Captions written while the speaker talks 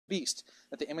beast,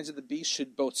 that the image of the beast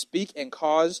should both speak and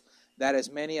cause that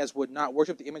as many as would not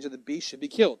worship the image of the beast should be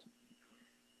killed.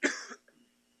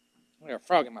 I got a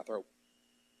frog in my throat.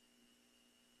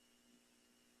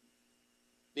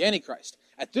 The Antichrist.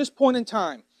 At this point in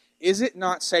time, is it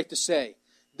not safe to say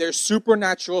there's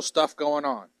supernatural stuff going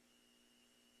on?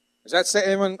 Does that say,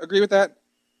 anyone agree with that?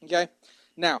 Okay.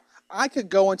 Now, I could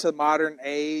go into modern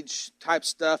age type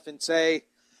stuff and say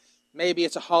maybe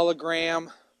it's a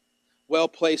hologram,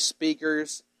 well-placed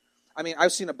speakers. I mean,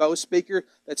 I've seen a Bose speaker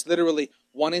that's literally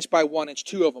 1 inch by 1 inch,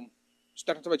 two of them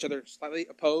stuck on top of each other, slightly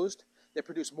opposed. They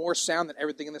produce more sound than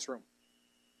everything in this room.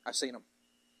 I've seen them.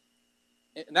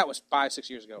 And that was 5-6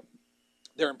 years ago.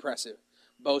 They're impressive.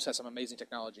 Bose has some amazing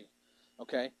technology.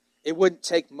 Okay? It wouldn't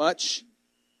take much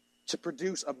to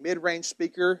produce a mid-range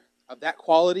speaker of that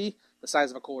quality the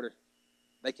size of a quarter.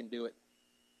 They can do it.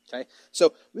 Okay?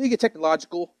 So we get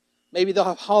technological. Maybe they'll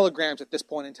have holograms at this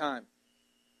point in time.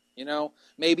 You know?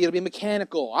 Maybe it'll be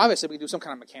mechanical. Obviously, we can do some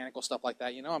kind of mechanical stuff like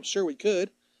that. You know? I'm sure we could.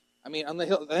 I mean,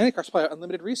 the Antichrist probably has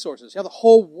unlimited resources. You have the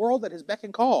whole world at his beck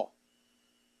and call.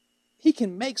 He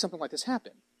can make something like this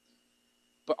happen.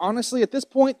 But honestly, at this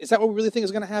point, is that what we really think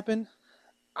is going to happen?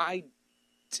 I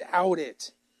doubt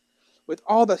it. With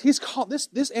all the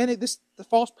the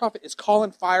false prophet is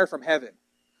calling fire from heaven.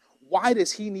 Why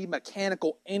does he need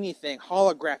mechanical anything,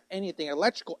 holograph anything,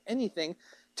 electrical anything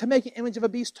to make an image of a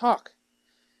beast talk?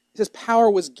 It says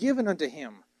power was given unto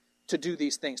him to do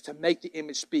these things, to make the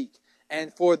image speak,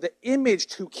 and for the image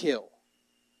to kill.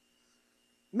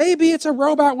 Maybe it's a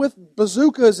robot with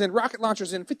bazookas and rocket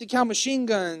launchers and 50 cal machine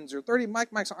guns or 30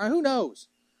 mics. Who knows?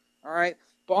 All right,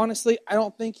 but honestly, I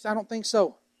don't think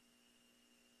so.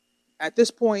 At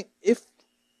this point, if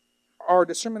our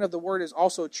discernment of the word is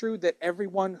also true, that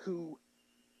everyone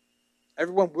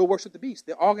will worship the beast.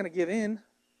 They're all going to give in.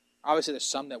 Obviously, there's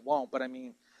some that won't, but I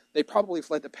mean, they probably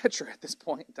fled to Petra at this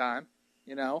point in time,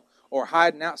 you know, or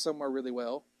hiding out somewhere really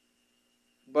well.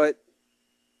 But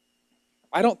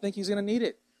I don't think he's going to need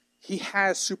it. He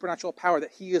has supernatural power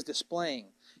that he is displaying.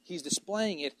 He's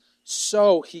displaying it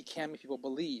so he can make people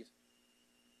believe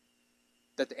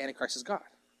that the Antichrist is God.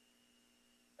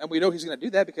 And we know he's going to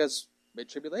do that because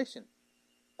mid-tribulation.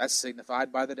 That's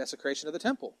signified by the desecration of the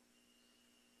temple.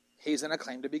 He's going to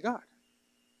claim to be God.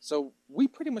 So we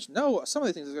pretty much know some of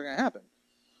the things that are going to happen.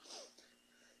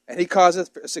 And he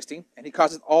causeth, 16, and he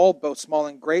causeth all, both small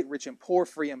and great, rich and poor,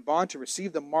 free and bond, to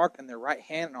receive the mark in their right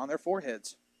hand and on their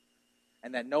foreheads.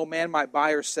 And that no man might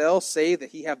buy or sell, save that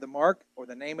he have the mark, or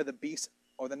the name of the beast,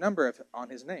 or the number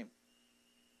on his name.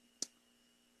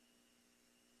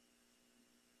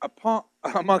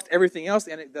 Amongst everything else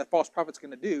the false prophet's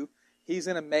going to do, he's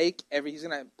going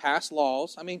to pass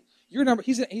laws. I mean, he's going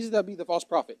to be the false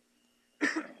prophet.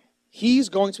 He's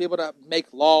going to be able to make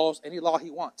laws, any law he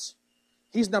wants.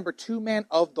 He's number 2 man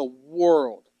of the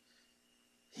world.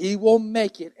 He will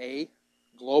make it a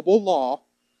global law.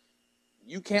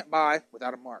 You can't buy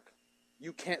without a mark.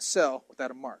 You can't sell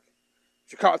without a mark.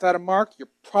 If you're caught without a mark, you're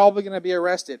probably going to be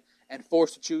arrested and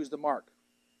forced to choose the mark.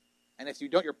 And if you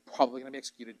don't, you're probably going to be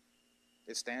executed.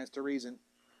 It stands to reason.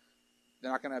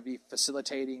 They're not going to be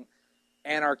facilitating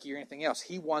anarchy or anything else.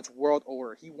 He wants world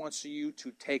order. He wants you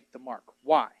to take the mark.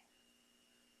 Why?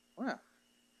 Well,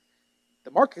 the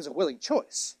mark is a willing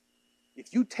choice.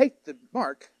 If you take the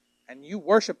mark and you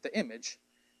worship the image,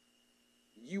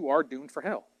 you are doomed for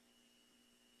hell.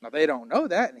 Now, they don't know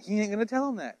that, and he ain't going to tell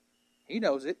them that. He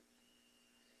knows it.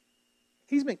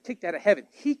 He's been kicked out of heaven.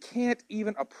 He can't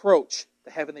even approach the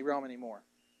heavenly realm anymore.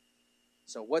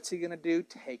 So what's he going to do?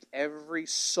 Take every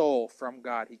soul from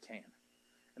God he can.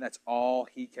 And that's all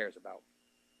he cares about.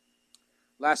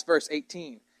 Last verse,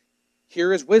 18.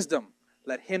 Here is wisdom.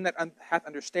 Let him that hath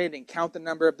understanding count the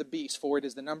number of the beast, for it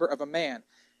is the number of a man.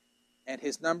 And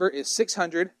his number is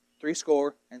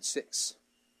 666.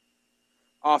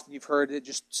 Often you've heard it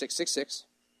just 666.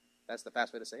 That's the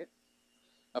fast way to say it.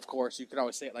 Of course, you could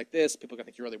always say it like this. People are going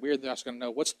to think you're really weird. They're also going to know,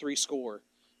 what's 3 score?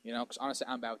 You know, because honestly,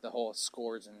 I'm bad with the whole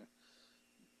scores and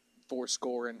 4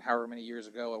 score and however many years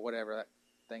ago or whatever that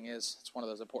thing is. It's one of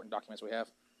those important documents we have.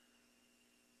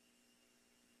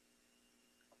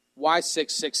 Why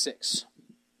 666?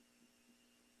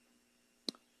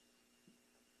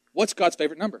 What's God's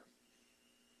favorite number?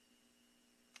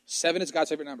 7 is God's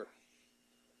favorite number.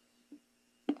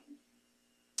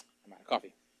 I'm out of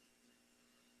coffee.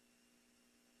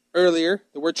 Earlier,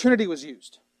 the word Trinity was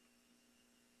used.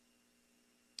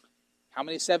 How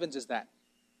many 7s is that?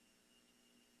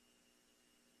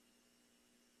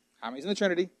 How many's in the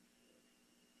Trinity?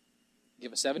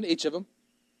 Give a 7 to each of them.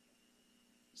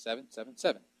 7, 7,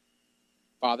 7.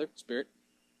 Father, Spirit,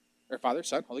 or Father,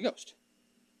 Son, Holy Ghost.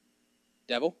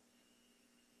 Devil,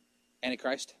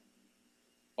 Antichrist,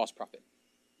 false prophet.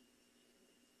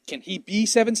 Can he be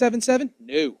 777?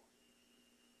 No.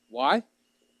 Why?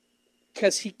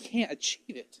 Because he can't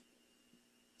achieve it.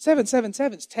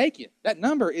 777's taken. That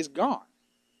number is gone.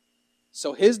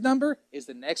 So his number is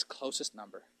the next closest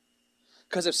number.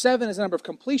 Because if 7 is the number of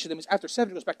completion, that means after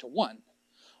 7 it goes back to 1.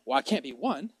 Well, I can't be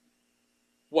 1.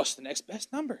 What's the next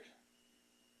best number?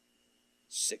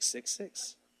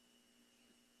 666.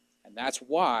 And that's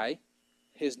why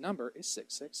his number is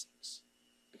 666.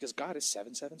 Because God is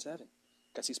 777.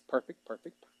 Because he's perfect,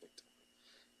 perfect, perfect.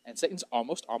 And Satan's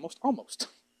almost.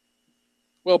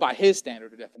 Well, by his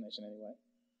standard of definition anyway.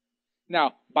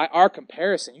 Now, by our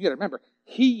comparison, you got to remember,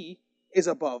 he is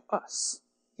above us.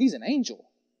 He's an angel.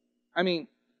 I mean,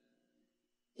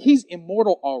 he's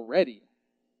immortal already.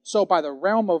 So by the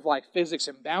realm of like physics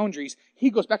and boundaries, he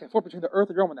goes back and forth between the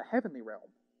earthly realm and the heavenly realm.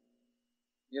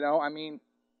 You know, I mean,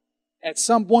 at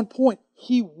some one point,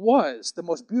 he was the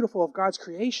most beautiful of God's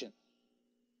creation.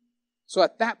 So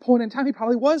at that point in time, he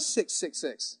probably was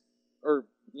 666. Or,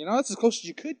 you know, that's as close as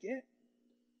you could get.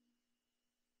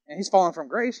 And he's fallen from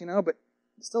grace, you know, but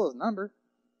it's still his number.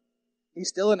 He's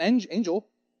still an angel,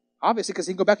 obviously, because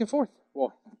he can go back and forth.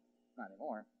 Well, not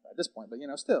anymore at this point, but, you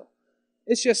know, still.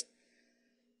 It's just,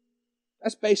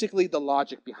 that's basically the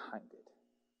logic behind it.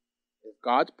 If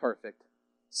God's perfect,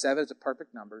 7 is a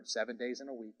perfect number, 7 days in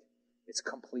a week, it's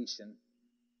completion.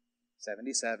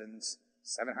 77s,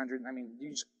 700, I mean,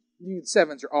 you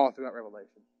 7s are all throughout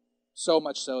Revelation. So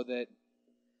much so that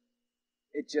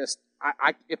it just,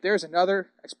 if there's another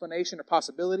explanation or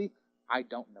possibility, I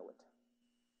don't know it.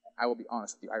 I will be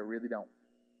honest with you, I really don't.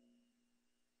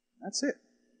 That's it.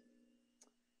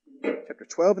 Chapter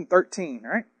 12 and 13,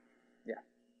 all right? Yeah.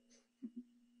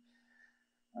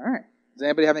 All right. Does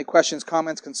anybody have any questions,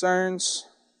 comments, concerns?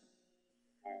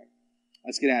 All right.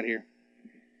 Let's get out of here.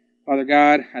 Father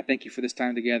God, I thank you for this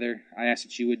time together. I ask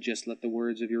that you would just let the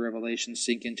words of your revelation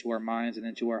sink into our minds and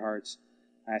into our hearts.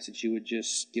 I ask that you would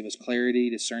just give us clarity,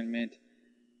 discernment,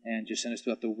 and just send us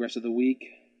throughout the rest of the week.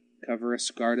 Cover us,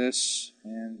 guard us,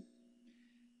 and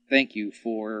thank you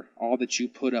for all that you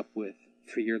put up with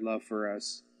for your love for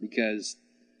us. Because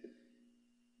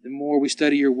the more we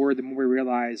study your word, the more we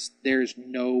realize there's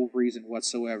no reason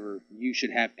whatsoever you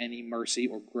should have any mercy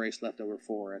or grace left over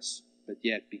for us. But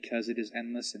yet, because it is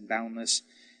endless and boundless,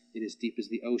 it is deep as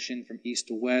the ocean from east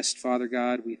to west, Father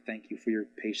God, we thank you for your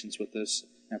patience with us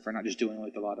and for not just doing it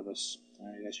like a lot of us.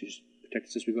 I ask you to protect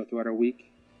us as we go throughout our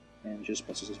week and just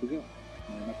bless us as we go.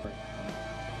 And I pray.